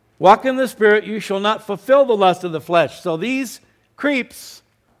 Walk in the Spirit, you shall not fulfill the lust of the flesh. So these creeps,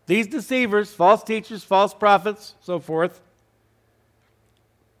 these deceivers, false teachers, false prophets, so forth,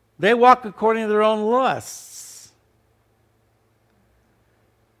 They walk according to their own lusts.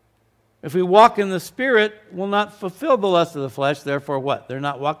 If we walk in the Spirit, we'll not fulfill the lust of the flesh. Therefore what? They're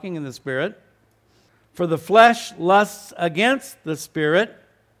not walking in the Spirit. For the flesh lusts against the Spirit,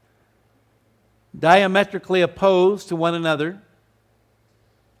 diametrically opposed to one another,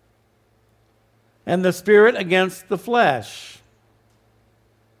 and the Spirit against the flesh.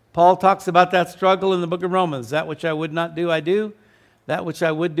 Paul talks about that struggle in the book of Romans. That which I would not do, I do. That which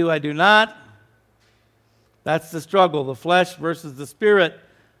I would do, I do not. That's the struggle, the flesh versus the Spirit.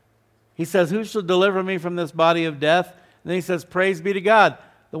 He says, who shall deliver me from this body of death? And then he says, praise be to God.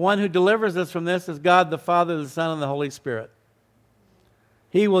 The one who delivers us from this is God the Father, the Son, and the Holy Spirit.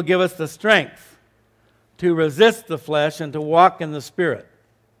 He will give us the strength to resist the flesh and to walk in the Spirit.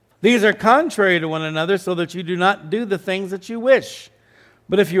 These are contrary to one another, so that you do not do the things that you wish.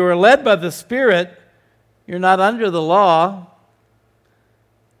 But if you are led by the Spirit, you're not under the law.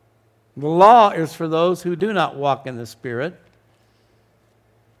 The law is for those who do not walk in the Spirit.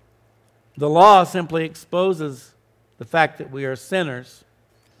 The law simply exposes the fact that we are sinners.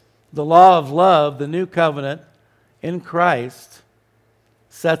 The law of love, the new covenant in Christ,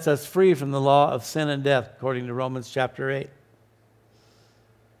 sets us free from the law of sin and death, according to Romans chapter 8.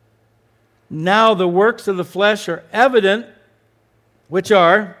 Now the works of the flesh are evident, which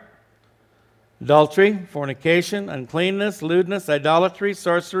are adultery, fornication, uncleanness, lewdness, idolatry,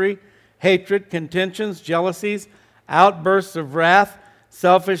 sorcery, hatred, contentions, jealousies, outbursts of wrath,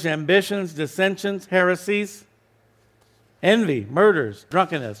 selfish ambitions, dissensions, heresies, envy, murders,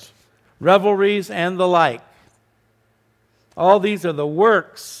 drunkenness, revelries, and the like. All these are the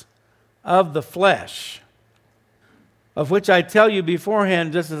works of the flesh, of which I tell you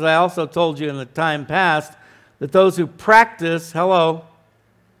beforehand, just as I also told you in the time past, that those who practice, you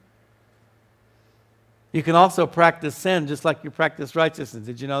can also practice sin just like you practice righteousness.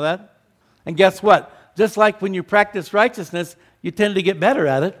 Did you know that? And guess what? Just like when you practice righteousness, you tend to get better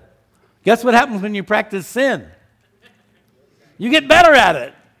at it. Guess what happens when you practice sin? You get better at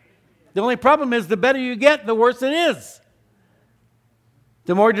it. The only problem is the better you get, the worse it is.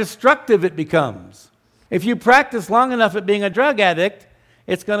 The more destructive it becomes. If you practice long enough at being a drug addict,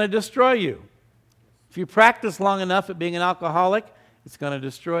 it's going to destroy you. If you practice long enough at being an alcoholic, it's going to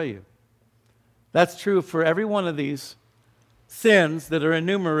destroy you. That's true for every one of these sins that are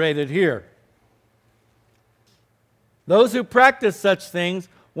enumerated here. Those who practice such things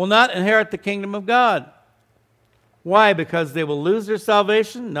will not inherit the kingdom of God. Why? Because they will lose their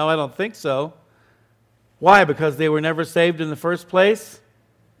salvation? No, I don't think so. Why? Because they were never saved in the first place?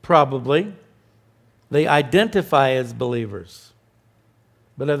 Probably. They identify as believers.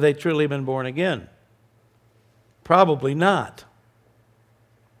 But have they truly been born again? Probably not.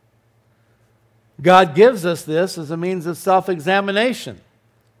 God gives us this as a means of self-examination.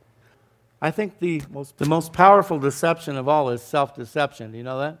 I think the most powerful deception of all is self-deception. Do you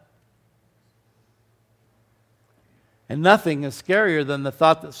know that? And nothing is scarier than the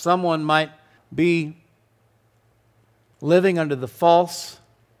thought that someone might be living under the false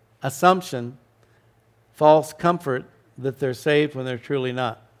assumption, false comfort that they're saved when they're truly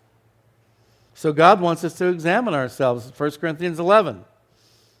not. So God wants us to examine ourselves. 1 Corinthians 11.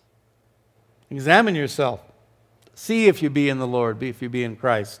 Examine yourself. See if you be in the Lord, if you be in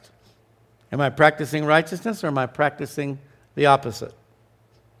Christ. Am I practicing righteousness or am I practicing the opposite?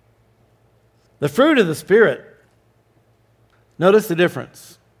 The fruit of the Spirit. Notice the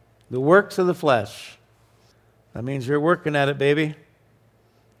difference. The works of the flesh. That means you're working at it, baby.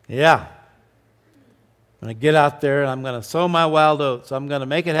 Yeah. I'm going to get out there and I'm going to sow my wild oats. I'm going to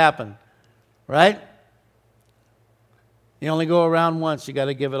make it happen. Right? You only go around once. You got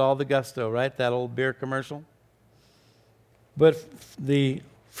to give it all the gusto, right? That old beer commercial. But the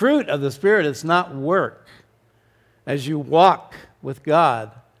fruit of the Spirit is not work. As you walk with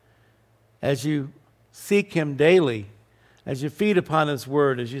God, as you seek Him daily, as you feed upon His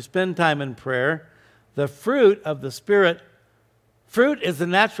Word, as you spend time in prayer, the fruit of the Spirit, fruit is the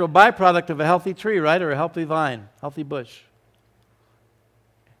natural byproduct of a healthy tree, right? Or a healthy vine, healthy bush.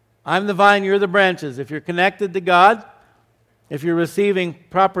 I'm the vine, you're the branches. If you're connected to God, if you're receiving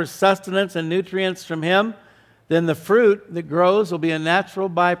proper sustenance and nutrients from Him, then the fruit that grows will be a natural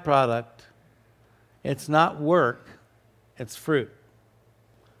byproduct. It's not work, it's fruit.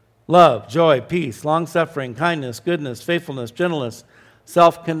 Love, joy, peace, long-suffering, kindness, goodness, faithfulness, gentleness,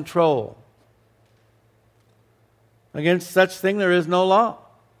 self-control. Against such thing there is no law.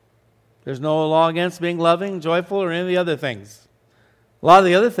 There's no law against being loving, joyful, or any of the other things. A lot of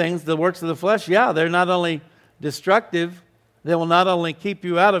the other things, the works of the flesh, yeah, they're not only destructive, they will not only keep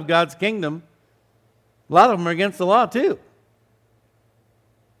you out of God's kingdom, a lot of them are against the law too.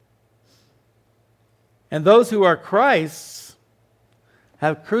 And those who are Christ's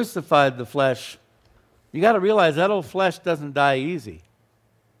have crucified the flesh. You got to realize that old flesh doesn't die easy.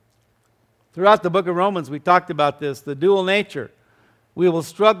 Throughout the book of Romans, we talked about this, the dual nature. We will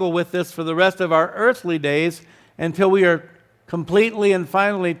struggle with this for the rest of our earthly days until we are completely and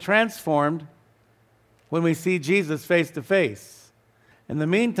finally transformed when we see Jesus face to face. In the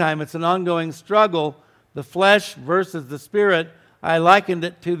meantime, it's an ongoing struggle, the flesh versus the spirit. I likened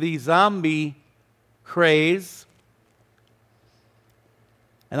it to the zombie craze.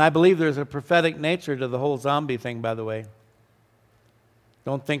 And I believe there's a prophetic nature to the whole zombie thing, by the way.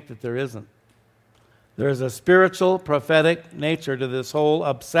 Don't think that there isn't. There's a spiritual, prophetic nature to this whole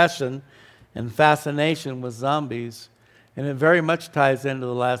obsession and fascination with zombies, and it very much ties into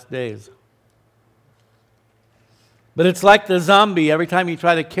the last days. But it's like the zombie. Every time you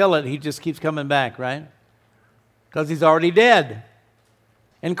try to kill it, he just keeps coming back, right? Because he's already dead.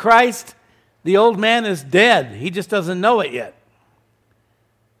 In Christ, the old man is dead. He just doesn't know it yet.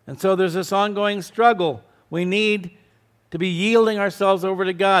 And so there's this ongoing struggle. We need to be yielding ourselves over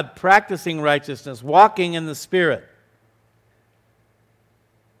to God, practicing righteousness, walking in the Spirit.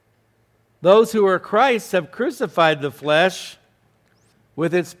 Those who are Christ's have crucified the flesh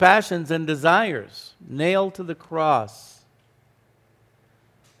with its passions and desires, nailed to the cross.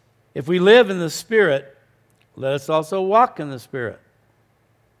 If we live in the Spirit, let us also walk in the Spirit.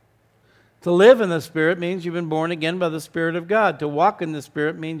 To live in the Spirit means you've been born again by the Spirit of God. To walk in the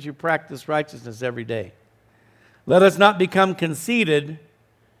Spirit means you practice righteousness every day. Let us not become conceited,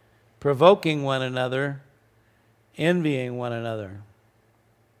 provoking one another, envying one another.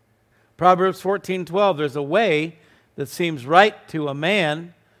 Proverbs 14:12, there's a way that seems right to a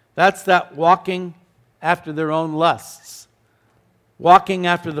man. That's that walking after their own lusts. Walking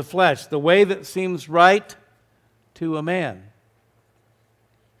after the flesh. The way that seems right to a man.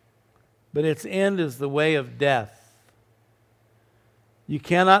 But its end is the way of death. You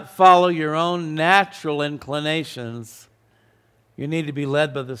cannot follow your own natural inclinations. You need to be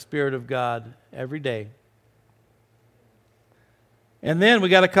led by the Spirit of God every day. And then we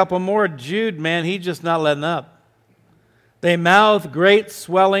got a couple more. Jude, man, he's just not letting up. They mouth great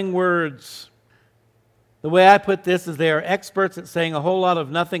swelling words. The way I put this is they are experts at saying a whole lot of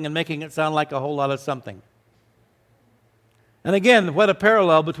nothing and making it sound like a whole lot of something. And again, what a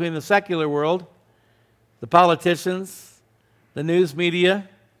parallel between the secular world, the politicians, the news media.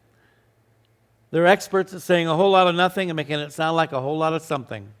 They're experts at saying a whole lot of nothing and making it sound like a whole lot of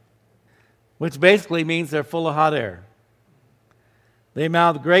something, which basically means they're full of hot air. They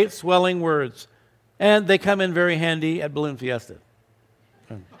mouth great swelling words, and they come in very handy at Balloon Fiesta.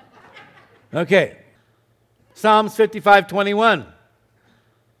 Okay. Psalms 55:21.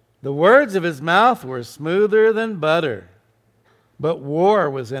 The words of his mouth were smoother than butter, but war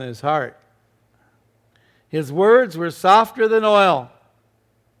was in his heart. His words were softer than oil.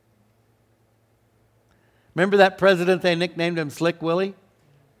 Remember that president they nicknamed him Slick Willie?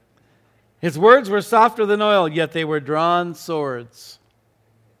 His words were softer than oil, yet they were drawn swords.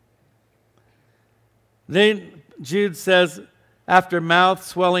 Then Jude says, after mouth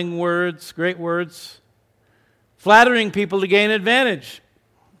swelling words, great words, flattering people to gain advantage.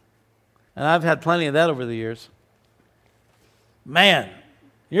 And I've had plenty of that over the years. Man,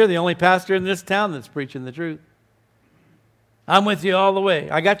 you're the only pastor in this town that's preaching the truth. I'm with you all the way.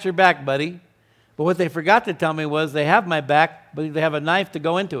 I got your back, buddy. But what they forgot to tell me was they have my back, but they have a knife to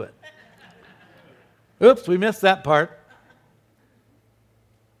go into it. Oops, we missed that part.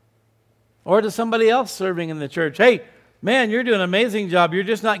 Or to somebody else serving in the church. Hey, man, you're doing an amazing job. You're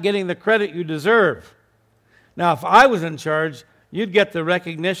just not getting the credit you deserve. Now, if I was in charge, you'd get the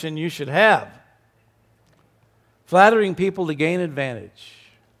recognition you should have. Flattering people to gain advantage.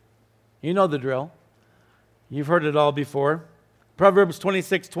 You know the drill. You've heard it all before. Proverbs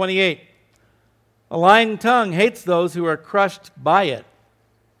 26:28. A lying tongue hates those who are crushed by it,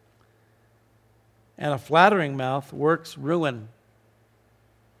 and a flattering mouth works ruin.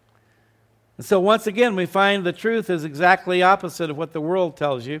 And so once again, we find the truth is exactly opposite of what the world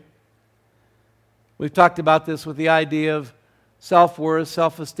tells you. We've talked about this with the idea of self-worth,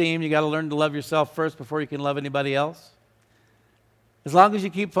 self-esteem. You got to learn to love yourself first before you can love anybody else. As long as you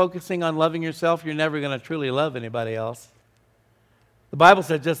keep focusing on loving yourself, you're never going to truly love anybody else. The Bible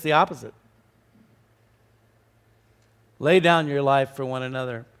said just the opposite. Lay down your life for one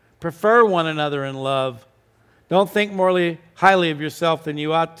another. Prefer one another in love. Don't think more highly of yourself than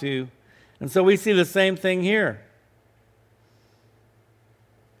you ought to. And so we see the same thing here.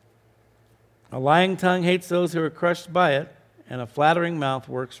 A lying tongue hates those who are crushed by it, and a flattering mouth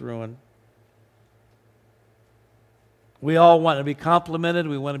works ruin. We all want to be complimented.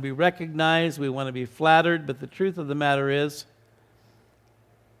 We want to be recognized. We want to be flattered. But the truth of the matter is,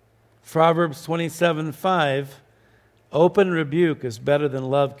 Proverbs 27:5, open rebuke is better than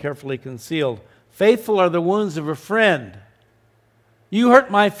love carefully concealed. Faithful are the wounds of a friend. You hurt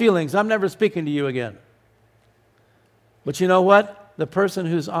my feelings. I'm never speaking to you again. But you know what? The person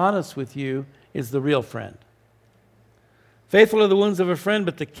who's honest with you is the real friend. Faithful are the wounds of a friend,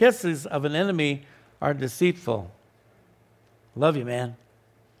 but the kisses of an enemy are deceitful. Love you, man.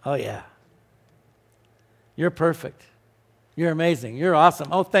 Oh, yeah. You're perfect. You're amazing. You're awesome.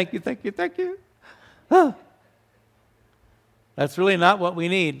 Oh, thank you, thank you, thank you. Oh. That's really not what we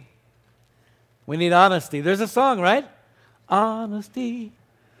need. We need honesty. There's a song, right? Honesty.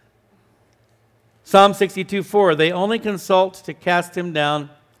 Psalm 62:4, they only consult to cast him down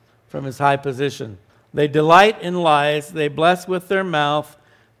from his high position. They delight in lies. They bless with their mouth,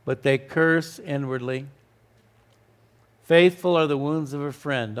 but they curse inwardly. Faithful are the wounds of a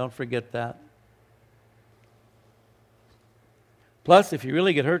friend. Don't forget that. Plus, if you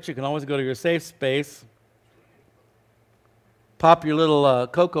really get hurt, you can always go to your safe space. Pop your little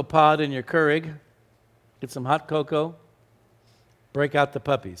cocoa pod in your Keurig. Get some hot cocoa. Break out the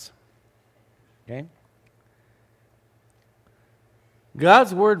puppies. Okay?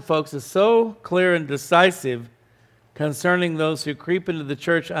 God's word, folks, is so clear and decisive concerning those who creep into the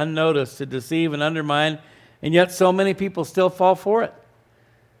church unnoticed to deceive and undermine, and yet so many people still fall for it.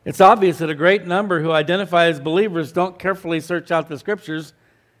 It's obvious that a great number who identify as believers don't carefully search out the scriptures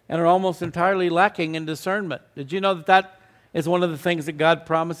and are almost entirely lacking in discernment. Did you know that is one of the things that God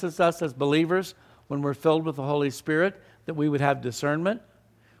promises us as believers when we're filled with the Holy Spirit, that we would have discernment?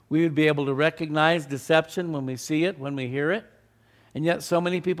 We would be able to recognize deception when we see it, when we hear it, and yet so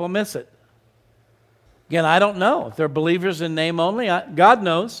many people miss it. Again, I don't know if they're believers in name only. God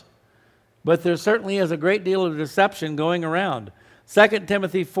knows, but there certainly is a great deal of deception going around. 2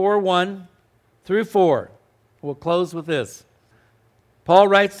 Timothy 4:1 through 4. We'll close with this. Paul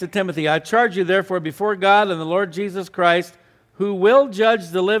writes to Timothy, I charge you therefore before God and the Lord Jesus Christ, who will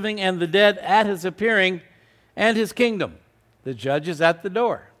judge the living and the dead at his appearing and his kingdom. The judge is at the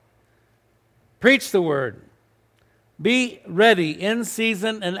door. Preach the word. Be ready in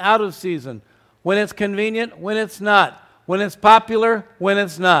season and out of season. When it's convenient, when it's not. When it's popular, when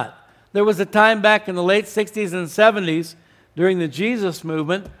it's not. There was a time back in the late 60s and 70s during the Jesus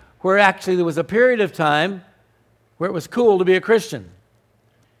movement where actually there was a period of time where it was cool to be a Christian.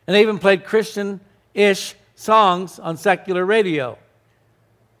 And they even played Christian-ish songs on secular radio.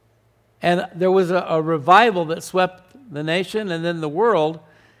 And there was a revival that swept the nation and then the world,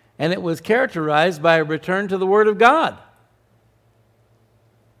 and it was characterized by a return to the Word of God.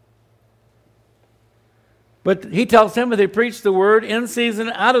 But he tells Timothy, preach the Word in season,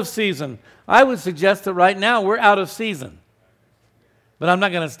 out of season. I would suggest that right now we're out of season. But I'm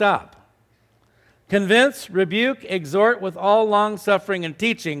not going to stop. Convince, rebuke, exhort with all long-suffering and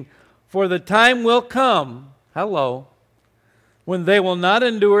teaching, for the time will come, when they will not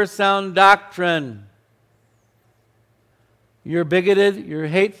endure sound doctrine. You're bigoted, you're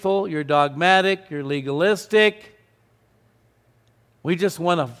hateful, you're dogmatic, you're legalistic. We just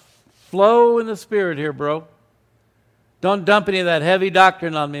want to flow in the Spirit here, bro. Don't dump any of that heavy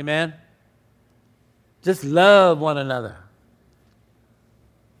doctrine on me, man. Just love one another.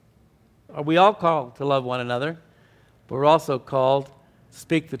 Are we all called to love one another? But we're also called to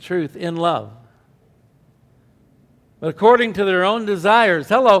speak the truth in love. But according to their own desires.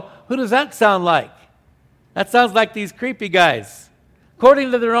 Who does that sound like? That sounds like these creepy guys.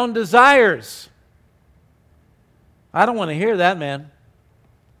 According to their own desires. I don't want to hear that, man.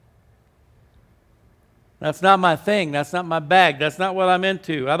 That's not my thing. That's not my bag. That's not what I'm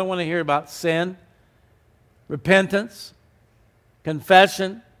into. I don't want to hear about sin, repentance,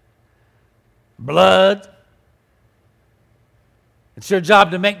 confession, blood. It's your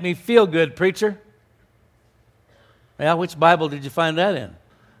job to make me feel good, preacher. Yeah, which Bible did you find that in?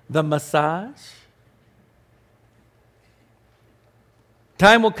 The Massage?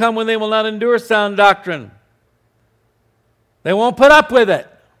 Time will come when they will not endure sound doctrine. They won't put up with it.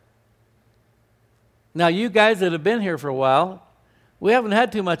 Now, you guys that have been here for a while, we haven't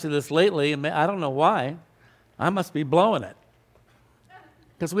had too much of this lately, and I don't know why. I must be blowing it.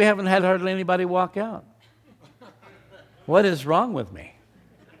 Because we haven't had hardly anybody walk out. What is wrong with me?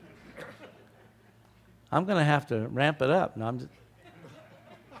 I'm going to have to ramp it up. No,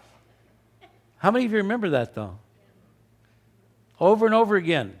 How many of you remember that, though? Over and over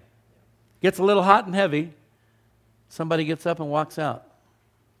again. Gets a little hot and heavy. Somebody gets up and walks out.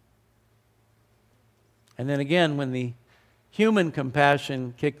 And then again, when the human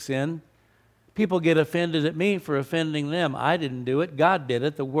compassion kicks in, People get offended at me for offending them. I didn't do it. God did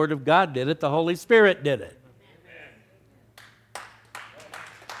it. The Word of God did it. The Holy Spirit did it.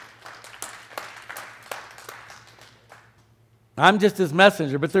 I'm just his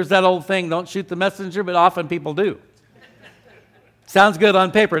messenger, but there's that old thing, don't shoot the messenger, but often people do. Sounds good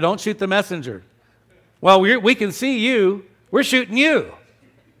on paper, don't shoot the messenger. Well, we can see you, we're shooting you.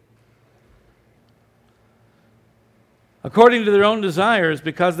 According to their own desires,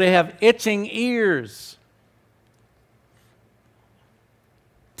 because they have itching ears.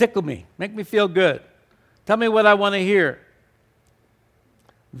 Tickle me, make me feel good. Tell me what I want to hear.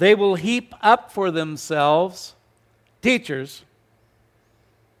 They will heap up for themselves teachers,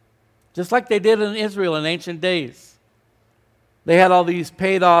 just like they did in Israel in ancient days. They had all these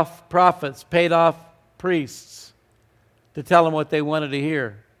paid-off prophets, paid-off priests to tell them what they wanted to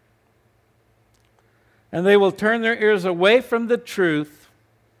hear. And they will turn their ears away from the truth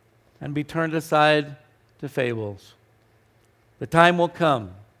and be turned aside to fables. The time will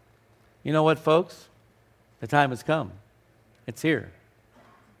come. You know what, folks? The time has come. It's here.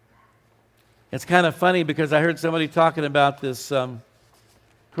 It's kind of funny because I heard somebody talking about this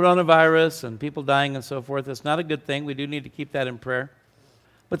coronavirus and people dying and so forth. It's not a good thing. We do need to keep that in prayer.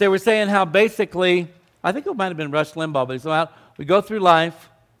 But they were saying how basically, I think it might have been Rush Limbaugh, but he's about, we go through life,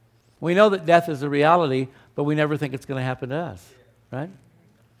 we know that death is a reality, but we never think it's going to happen to us, right?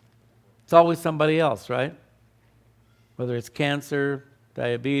 It's always somebody else, right? Whether it's cancer,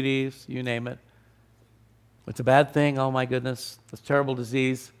 diabetes, you name it. It's a bad thing, oh my goodness, it's a terrible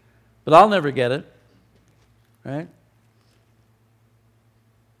disease. But I'll never get it, right?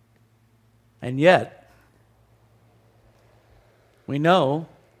 And yet, we know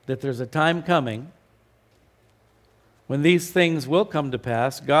that there's a time coming when these things will come to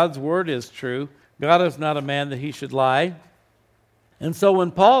pass. God's word is true. God is not a man that he should lie. And so when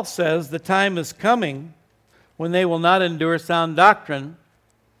Paul says the time is coming when they will not endure sound doctrine,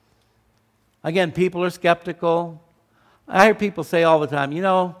 again, people are skeptical. I hear people say all the time, you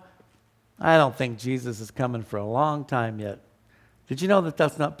know, I don't think Jesus is coming for a long time yet. Did you know that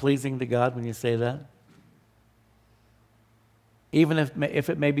that's not pleasing to God when you say that? Even if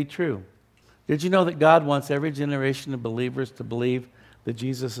it may be true. Did you know that God wants every generation of believers to believe that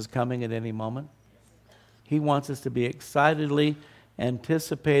Jesus is coming at any moment? He wants us to be excitedly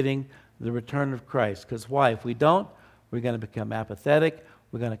anticipating the return of Christ. Because why? If we don't, we're going to become apathetic.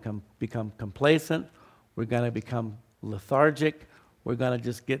 We're going to become complacent. We're going to become lethargic. We're going to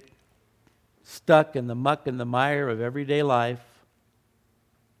just get stuck in the muck and the mire of everyday life.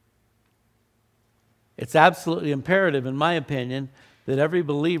 It's absolutely imperative, in my opinion, that every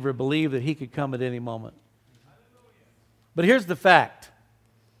believer believe that he could come at any moment. But here's the fact.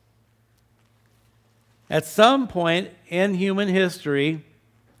 At some point in human history,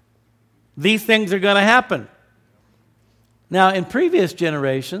 these things are going to happen. Now, in previous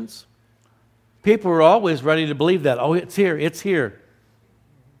generations, people were always ready to believe that. Oh, it's here, it's here.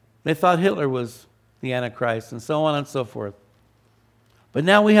 They thought Hitler was the Antichrist and so on and so forth. But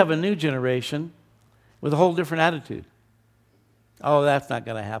now we have a new generation with a whole different attitude. Oh, that's not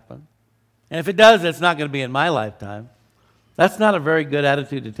going to happen. And if it does, it's not going to be in my lifetime. That's not a very good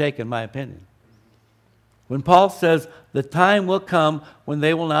attitude to take, in my opinion. When Paul says the time will come when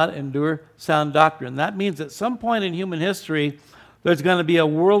they will not endure sound doctrine, that means at some point in human history, there's going to be a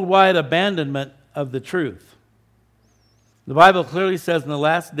worldwide abandonment of the truth. The Bible clearly says in the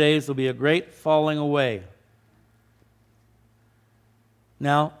last days there'll be a great falling away.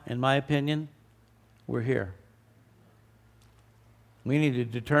 Now, in my opinion, we're here. We need to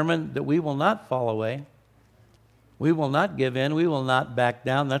determine that we will not fall away. We will not give in. We will not back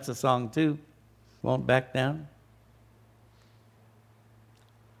down. That's a song too. Won't back down.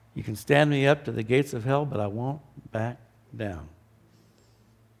 You can stand me up to the gates of hell, but I won't back down.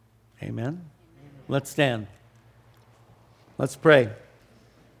 Amen? Let's stand. Let's pray.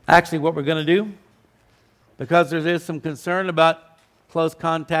 Actually, what we're going to do, because there is some concern about close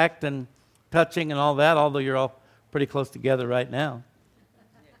contact and touching and all that, although you're all pretty close together right now.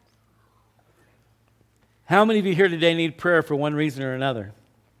 How many of you here today need prayer for one reason or another?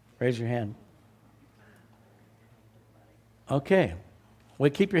 Raise your hand. Okay. Well,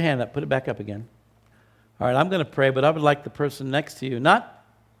 keep your hand up. Put it back up again. All right, I'm going to pray, but I would like the person next to you not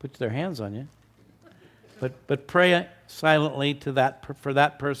put their hands on you, but pray silently for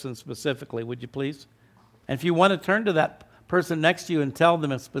that person specifically, would you please? And if you want to turn to that person next to you and tell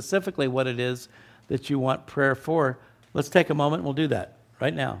them specifically what it is that you want prayer for, let's take a moment and we'll do that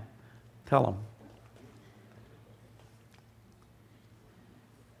right now. Tell them.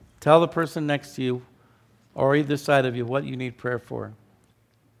 Tell the person next to you or either side of you what you need prayer for.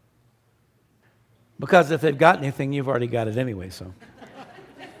 Because if they've got anything, you've already got it anyway, so.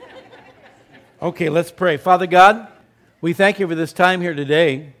 Okay, let's pray. Father God, we thank you for this time here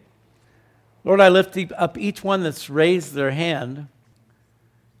today. Lord, I lift up each one that's raised their hand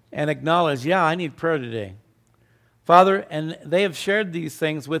and acknowledge, yeah, I need prayer today. Father, and they have shared these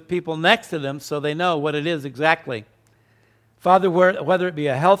things with people next to them so they know what it is exactly. Father, whether it be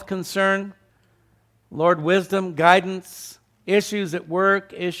a health concern, Lord, wisdom, guidance, issues at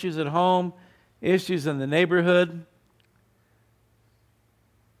work, issues at home, issues in the neighborhood.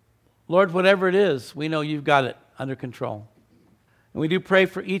 Lord, whatever it is, we know you've got it under control. And we do pray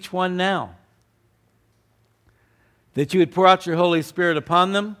for each one now, that you would pour out your Holy Spirit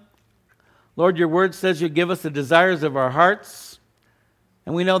upon them. Lord, your word says you give us the desires of our hearts.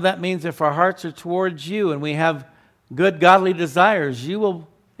 And we know that means if our hearts are towards you and we have good godly desires, you will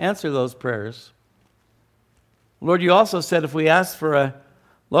answer those prayers. Lord, you also said if we ask for a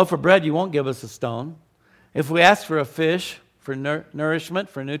loaf of bread, you won't give us a stone. If we ask for a fish, for nourishment,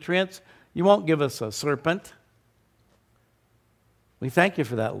 for nutrients, you won't give us a serpent. We thank you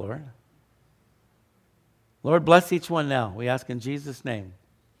for that, Lord. Lord, bless each one now. We ask in Jesus' name.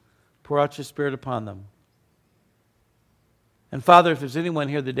 Pour out your Spirit upon them. And Father, if there's anyone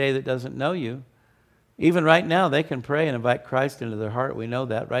here today that doesn't know you, even right now they can pray and invite Christ into their heart. We know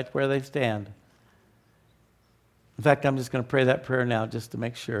that right where they stand. In fact, I'm just going to pray that prayer now just to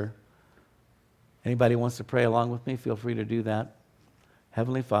make sure. Anybody wants to pray along with me, feel free to do that.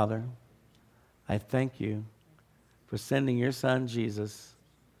 Heavenly Father, I thank you for sending your Son, Jesus,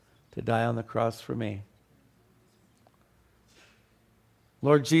 to die on the cross for me.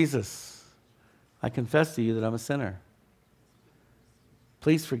 Lord Jesus, I confess to you that I'm a sinner.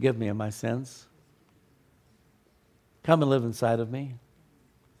 Please forgive me of my sins. Come and live inside of me.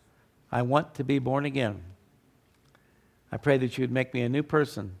 I want to be born again. I pray that you would make me a new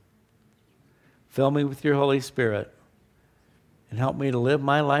person. Fill me with your Holy Spirit and help me to live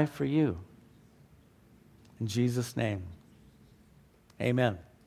my life for you. In Jesus' name, amen.